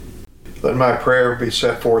Let my prayer be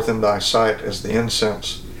set forth in thy sight as the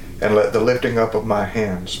incense, and let the lifting up of my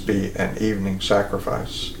hands be an evening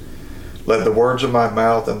sacrifice. Let the words of my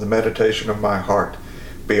mouth and the meditation of my heart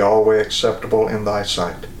be always acceptable in thy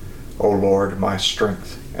sight, O Lord, my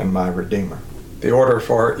strength and my Redeemer. The order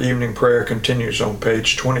for our evening prayer continues on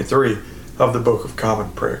page 23 of the Book of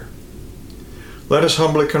Common Prayer. Let us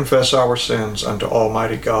humbly confess our sins unto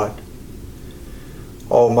Almighty God.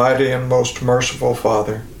 Almighty and most merciful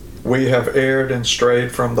Father, we have erred and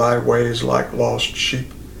strayed from thy ways like lost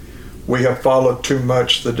sheep. We have followed too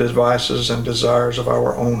much the devices and desires of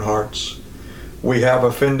our own hearts. We have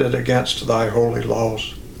offended against thy holy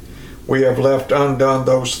laws. We have left undone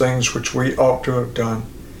those things which we ought to have done,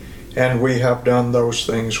 and we have done those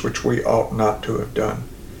things which we ought not to have done,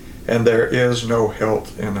 and there is no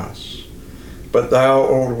health in us. But thou,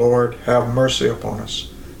 O Lord, have mercy upon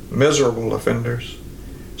us, miserable offenders.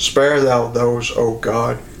 Spare thou those, O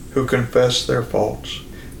God, who confess their faults.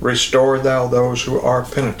 Restore thou those who are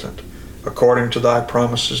penitent, according to thy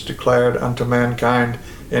promises declared unto mankind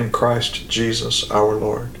in Christ Jesus our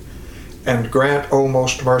Lord. And grant, O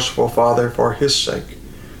most merciful Father, for his sake,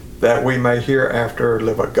 that we may hereafter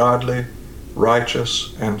live a godly,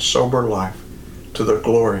 righteous, and sober life, to the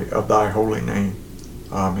glory of thy holy name.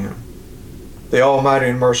 Amen. The Almighty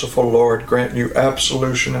and merciful Lord grant you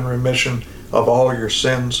absolution and remission of all your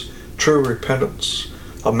sins, true repentance,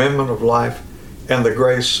 amendment of life, and the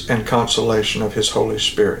grace and consolation of his Holy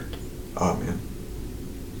Spirit. Amen.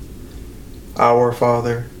 Our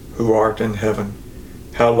Father, who art in heaven,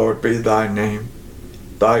 hallowed be thy name.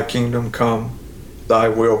 Thy kingdom come, thy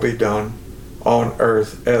will be done, on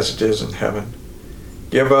earth as it is in heaven.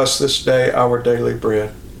 Give us this day our daily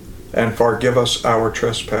bread, and forgive us our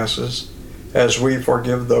trespasses, as we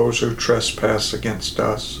forgive those who trespass against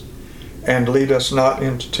us. And lead us not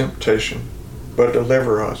into temptation, but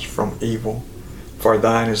deliver us from evil. For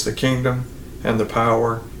thine is the kingdom, and the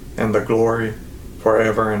power, and the glory,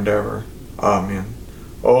 forever and ever. Amen.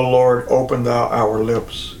 O Lord, open thou our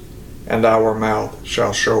lips, and our mouth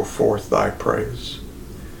shall show forth thy praise.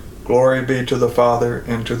 Glory be to the Father,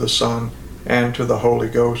 and to the Son, and to the Holy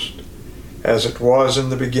Ghost, as it was in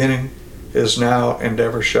the beginning, is now, and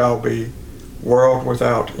ever shall be, world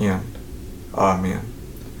without end. Amen.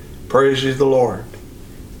 Praise ye the Lord.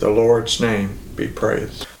 The Lord's name be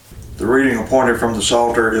praised. The reading appointed from the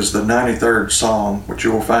Psalter is the 93rd Psalm, which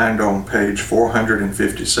you will find on page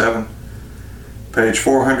 457. Page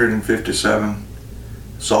 457,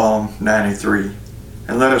 Psalm 93.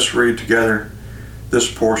 And let us read together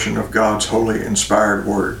this portion of God's holy inspired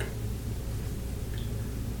word.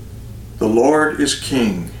 The Lord is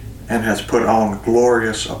King, and hath put on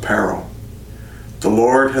glorious apparel. The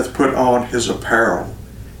Lord hath put on his apparel,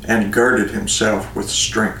 and girded himself with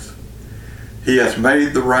strength. He hath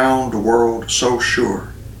made the round world so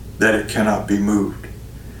sure that it cannot be moved.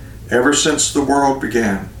 Ever since the world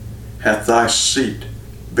began, hath thy seat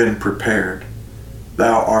been prepared.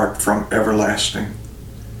 Thou art from everlasting.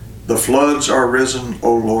 The floods are risen,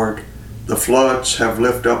 O Lord. The floods have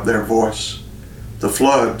lifted up their voice. The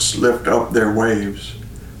floods lift up their waves.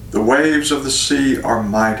 The waves of the sea are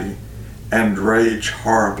mighty, and rage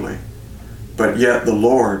horribly. But yet the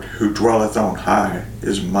Lord, who dwelleth on high,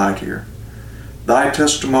 is mightier. Thy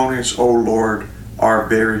testimonies, O Lord, are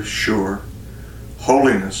very sure.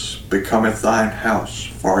 Holiness becometh thine house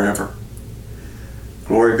forever.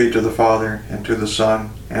 Glory be to the Father, and to the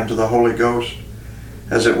Son, and to the Holy Ghost,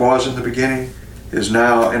 as it was in the beginning, is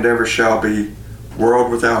now, and ever shall be,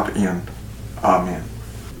 world without end. Amen.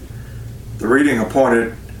 The reading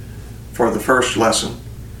appointed for the first lesson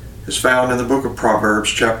is found in the book of Proverbs,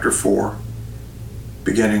 chapter 4,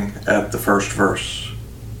 beginning at the first verse.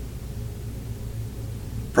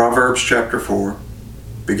 Proverbs chapter 4,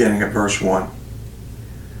 beginning at verse 1.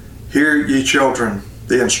 Hear, ye children,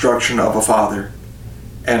 the instruction of a father,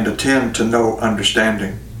 and attend to no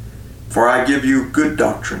understanding. For I give you good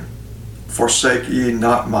doctrine. Forsake ye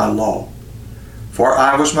not my law. For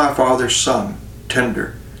I was my father's son,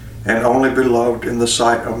 tender, and only beloved in the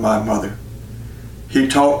sight of my mother. He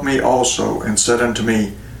taught me also, and said unto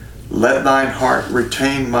me, Let thine heart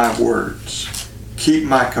retain my words, keep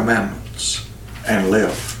my commandments, and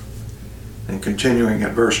live. And continuing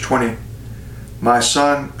at verse 20, My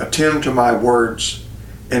son, attend to my words,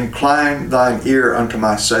 incline thine ear unto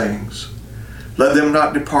my sayings. Let them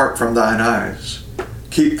not depart from thine eyes.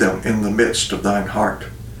 Keep them in the midst of thine heart.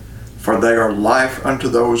 For they are life unto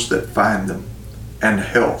those that find them, and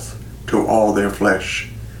health to all their flesh.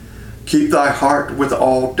 Keep thy heart with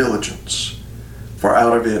all diligence, for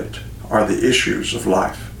out of it are the issues of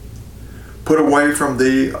life. Put away from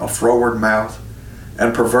thee a froward mouth,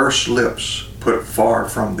 and perverse lips put far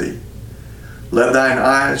from thee. Let thine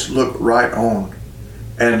eyes look right on,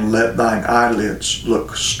 and let thine eyelids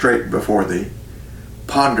look straight before thee.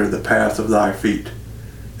 Ponder the path of thy feet,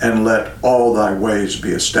 and let all thy ways be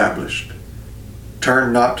established.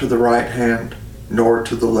 Turn not to the right hand, nor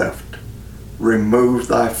to the left. Remove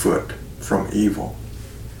thy foot from evil.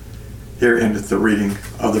 Here endeth the reading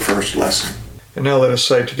of the first lesson. And now let us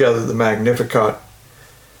say together the Magnificat,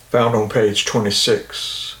 found on page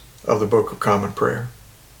 26 of the Book of Common Prayer.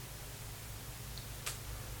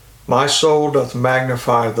 My soul doth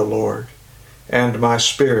magnify the Lord, and my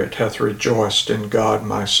spirit hath rejoiced in God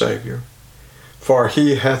my Saviour. For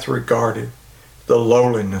he hath regarded the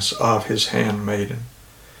lowliness of his handmaiden.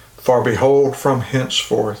 For behold, from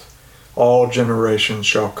henceforth all generations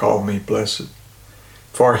shall call me blessed.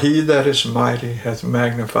 For he that is mighty hath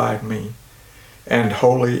magnified me, and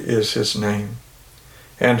holy is his name.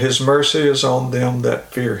 And his mercy is on them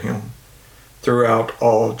that fear him throughout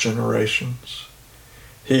all generations.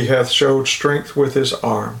 He hath showed strength with his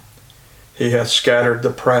arm. He hath scattered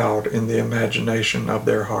the proud in the imagination of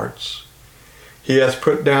their hearts. He hath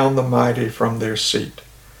put down the mighty from their seat,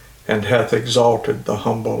 and hath exalted the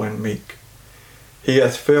humble and meek. He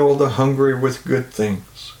hath filled the hungry with good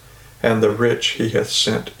things, and the rich he hath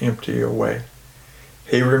sent empty away.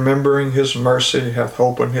 He, remembering his mercy, hath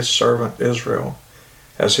holpen his servant Israel,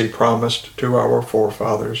 as he promised to our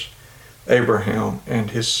forefathers, Abraham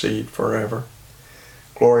and his seed forever.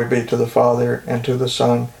 Glory be to the Father, and to the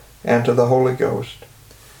Son, and to the Holy Ghost,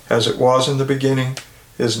 as it was in the beginning,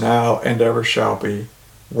 is now, and ever shall be,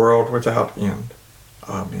 world without end.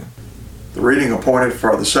 Amen. The reading appointed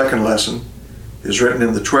for the second lesson is written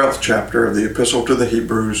in the 12th chapter of the Epistle to the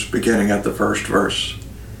Hebrews, beginning at the first verse.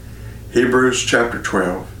 Hebrews chapter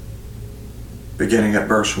 12, beginning at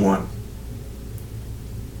verse 1.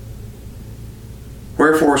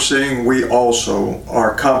 Wherefore, seeing we also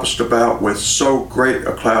are compassed about with so great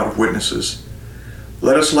a cloud of witnesses,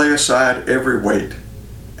 let us lay aside every weight,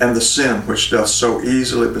 and the sin which doth so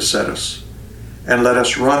easily beset us, and let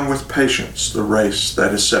us run with patience the race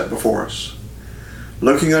that is set before us,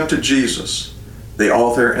 looking unto Jesus, the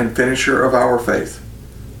author and finisher of our faith,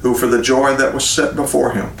 who for the joy that was set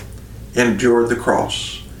before him endured the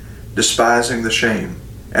cross, despising the shame,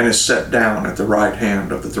 and is set down at the right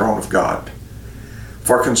hand of the throne of God.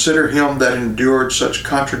 For consider him that endured such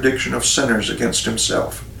contradiction of sinners against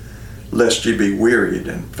himself, lest ye be wearied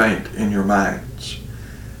and faint in your minds.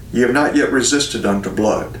 Ye have not yet resisted unto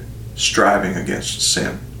blood, striving against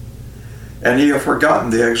sin. And ye have forgotten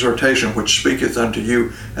the exhortation which speaketh unto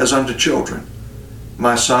you as unto children.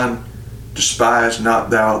 My son, despise not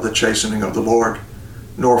thou the chastening of the Lord,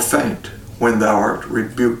 nor faint when thou art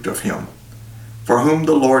rebuked of him. For whom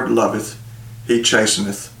the Lord loveth, he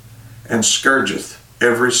chasteneth, and scourgeth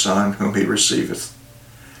every son whom he receiveth.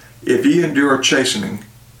 If ye endure chastening,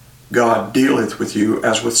 God dealeth with you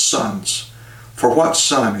as with sons. For what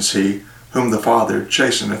son is he whom the Father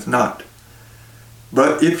chasteneth not?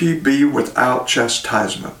 But if ye be without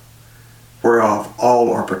chastisement, whereof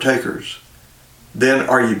all are partakers, then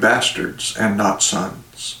are ye bastards and not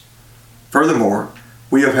sons. Furthermore,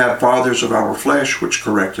 we have had fathers of our flesh which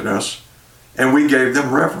corrected us, and we gave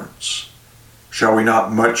them reverence. Shall we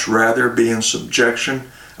not much rather be in subjection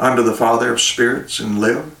unto the Father of spirits and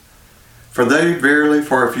live? For they verily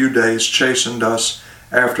for a few days chastened us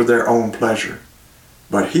after their own pleasure,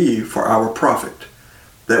 but he for our profit,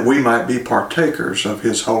 that we might be partakers of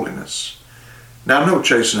his holiness. Now no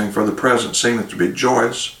chastening for the present seemeth to be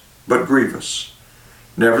joyous, but grievous.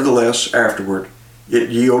 Nevertheless afterward it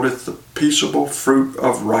yieldeth the peaceable fruit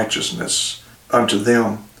of righteousness unto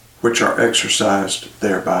them which are exercised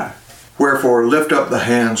thereby. Wherefore lift up the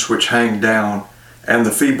hands which hang down, and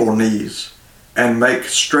the feeble knees, and make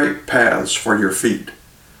straight paths for your feet,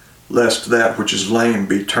 lest that which is lame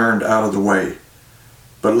be turned out of the way,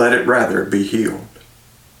 but let it rather be healed.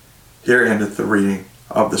 Here endeth the reading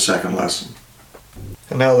of the second lesson.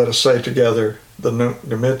 And now let us say together the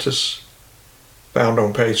Numitus, found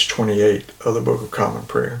on page 28 of the Book of Common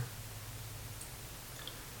Prayer.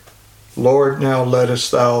 Lord, now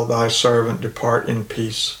lettest thou thy servant depart in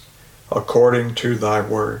peace, according to thy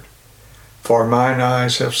word. For mine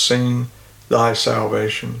eyes have seen thy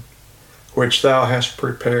salvation, which thou hast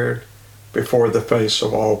prepared before the face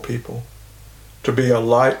of all people, to be a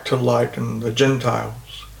light to lighten the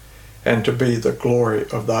Gentiles, and to be the glory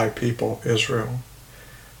of thy people Israel.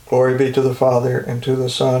 Glory be to the Father, and to the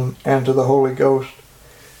Son, and to the Holy Ghost,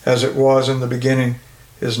 as it was in the beginning,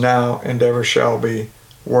 is now, and ever shall be,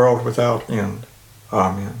 world without end.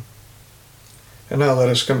 Amen. And now let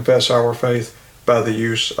us confess our faith by the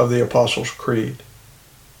use of the Apostles' Creed.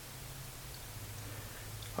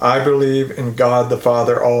 I believe in God the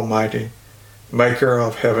Father Almighty, maker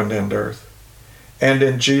of heaven and earth, and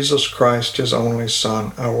in Jesus Christ, his only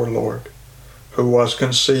Son, our Lord, who was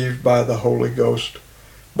conceived by the Holy Ghost,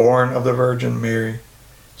 born of the Virgin Mary,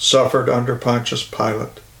 suffered under Pontius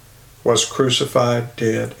Pilate, was crucified,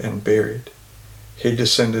 dead, and buried. He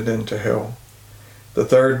descended into hell. The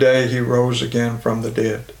third day he rose again from the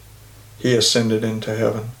dead. He ascended into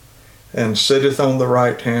heaven, and sitteth on the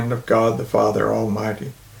right hand of God the Father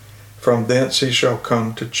Almighty. From thence he shall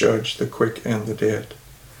come to judge the quick and the dead.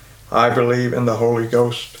 I believe in the Holy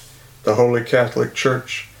Ghost, the Holy Catholic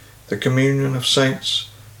Church, the communion of saints,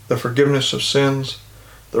 the forgiveness of sins,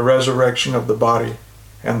 the resurrection of the body,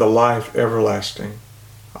 and the life everlasting.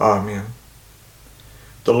 Amen.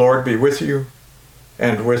 The Lord be with you,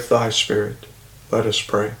 and with thy spirit. Let us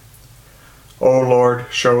pray. O Lord,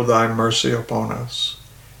 show thy mercy upon us,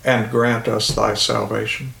 and grant us thy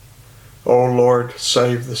salvation. O Lord,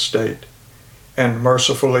 save the state, and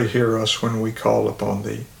mercifully hear us when we call upon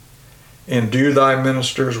thee. Endue thy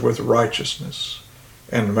ministers with righteousness,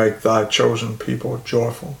 and make thy chosen people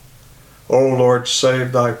joyful. O Lord,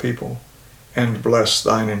 save thy people, and bless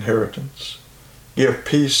thine inheritance. Give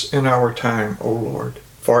peace in our time, O Lord,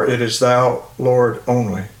 for it is thou, Lord,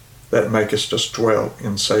 only, that makest us dwell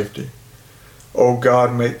in safety. O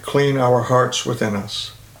God, make clean our hearts within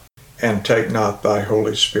us, and take not thy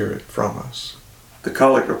Holy Spirit from us. The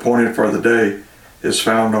collect appointed for the day is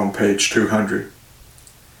found on page 200.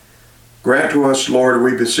 Grant to us, Lord,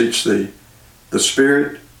 we beseech thee, the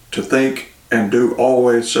Spirit to think and do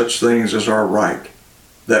always such things as are right,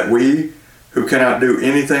 that we, who cannot do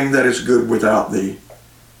anything that is good without thee,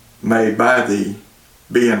 may by thee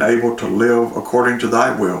be enabled to live according to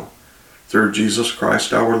thy will, through Jesus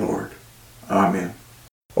Christ our Lord. Amen.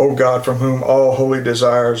 O God, from whom all holy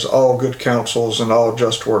desires, all good counsels, and all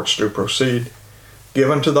just works do proceed,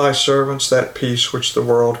 give unto thy servants that peace which the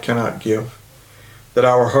world cannot give, that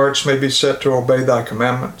our hearts may be set to obey thy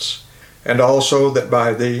commandments, and also that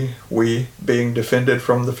by thee we, being defended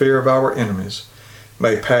from the fear of our enemies,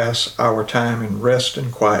 may pass our time in rest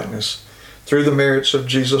and quietness, through the merits of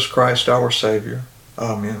Jesus Christ our Savior.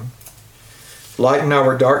 Amen. Lighten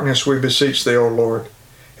our darkness, we beseech thee, O Lord,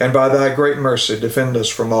 and by thy great mercy defend us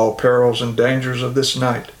from all perils and dangers of this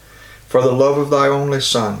night, for the love of thy only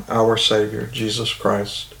Son, our Savior, Jesus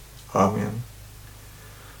Christ. Amen.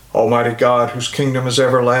 Almighty God, whose kingdom is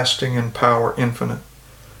everlasting and power infinite,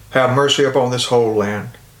 have mercy upon this whole land,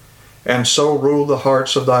 and so rule the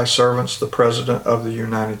hearts of thy servants, the President of the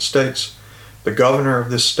United States, the Governor of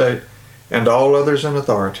this state, and all others in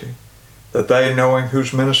authority, that they, knowing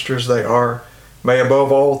whose ministers they are, may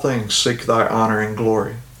above all things seek thy honor and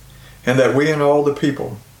glory, and that we and all the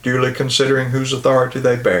people, duly considering whose authority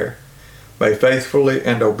they bear, may faithfully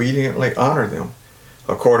and obediently honor them,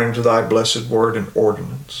 according to thy blessed word and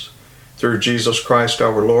ordinance. Through Jesus Christ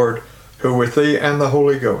our Lord, who with thee and the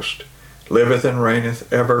Holy Ghost liveth and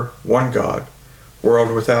reigneth ever, one God,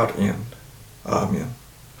 world without end. Amen.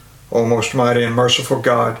 O most mighty and merciful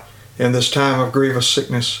God, in this time of grievous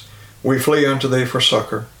sickness, we flee unto thee for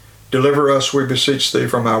succor. Deliver us, we beseech thee,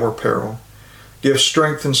 from our peril. Give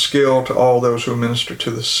strength and skill to all those who minister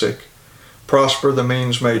to the sick. Prosper the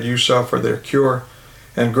means made use of for their cure,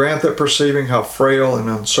 and grant that, perceiving how frail and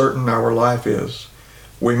uncertain our life is,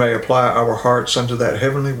 we may apply our hearts unto that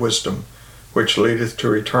heavenly wisdom which leadeth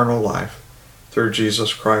to eternal life, through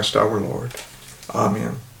Jesus Christ our Lord.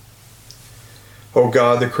 Amen. O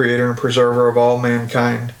God, the Creator and Preserver of all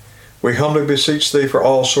mankind, we humbly beseech thee for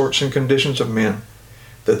all sorts and conditions of men,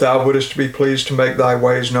 that thou wouldest be pleased to make thy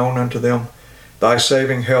ways known unto them, thy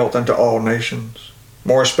saving health unto all nations.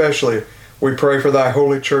 More especially, we pray for thy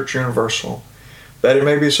holy Church universal, that it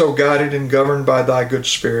may be so guided and governed by thy good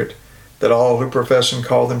Spirit, that all who profess and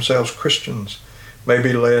call themselves Christians may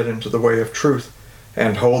be led into the way of truth,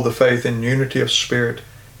 and hold the faith in unity of spirit,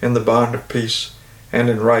 in the bond of peace, and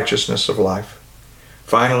in righteousness of life.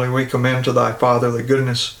 Finally, we commend to thy fatherly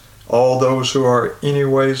goodness all those who are any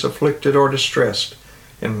ways afflicted or distressed,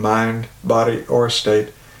 in mind, body, or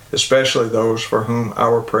estate, especially those for whom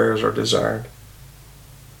our prayers are desired.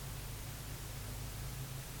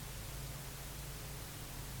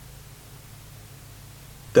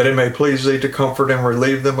 That it may please thee to comfort and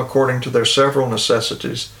relieve them according to their several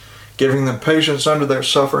necessities, giving them patience under their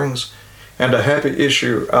sufferings, and a happy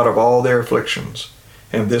issue out of all their afflictions.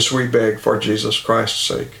 And this we beg for Jesus Christ's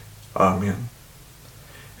sake. Amen.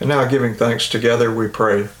 And now, giving thanks together, we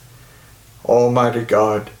pray. Almighty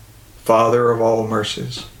God, Father of all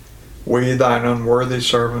mercies, we, thine unworthy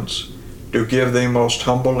servants, do give thee most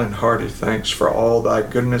humble and hearty thanks for all thy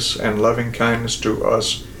goodness and loving kindness to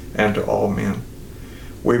us and to all men.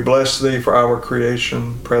 We bless thee for our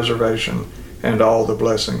creation, preservation, and all the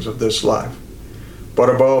blessings of this life. But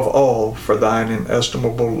above all, for thine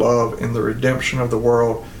inestimable love in the redemption of the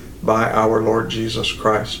world by our Lord Jesus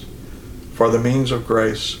Christ, for the means of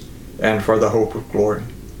grace, and for the hope of glory.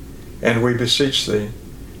 And we beseech thee,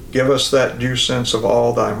 give us that due sense of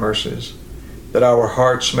all thy mercies, that our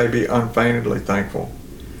hearts may be unfeignedly thankful,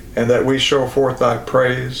 and that we show forth thy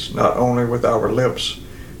praise not only with our lips,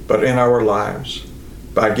 but in our lives,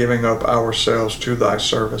 by giving up ourselves to thy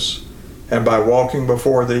service, and by walking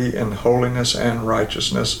before thee in holiness and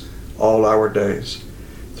righteousness all our days.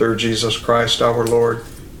 Through Jesus Christ our Lord,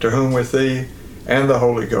 to whom with thee and the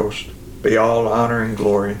Holy Ghost be all honor and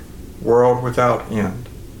glory, world without end.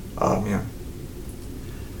 Amen.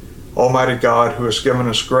 Almighty God, who hast given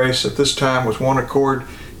us grace at this time with one accord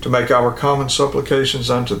to make our common supplications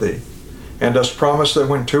unto thee, and dost promise that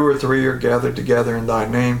when 2 or 3 are gathered together in thy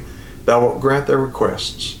name, thou wilt grant their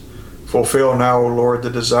requests. Fulfill now, O Lord, the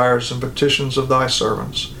desires and petitions of thy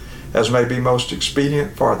servants, as may be most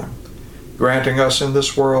expedient for them, granting us in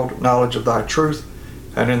this world knowledge of thy truth,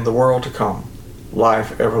 and in the world to come,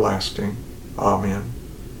 life everlasting. Amen.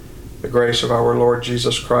 The grace of our Lord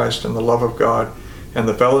Jesus Christ, and the love of God, and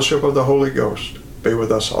the fellowship of the Holy Ghost be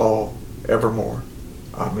with us all evermore.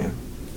 Amen.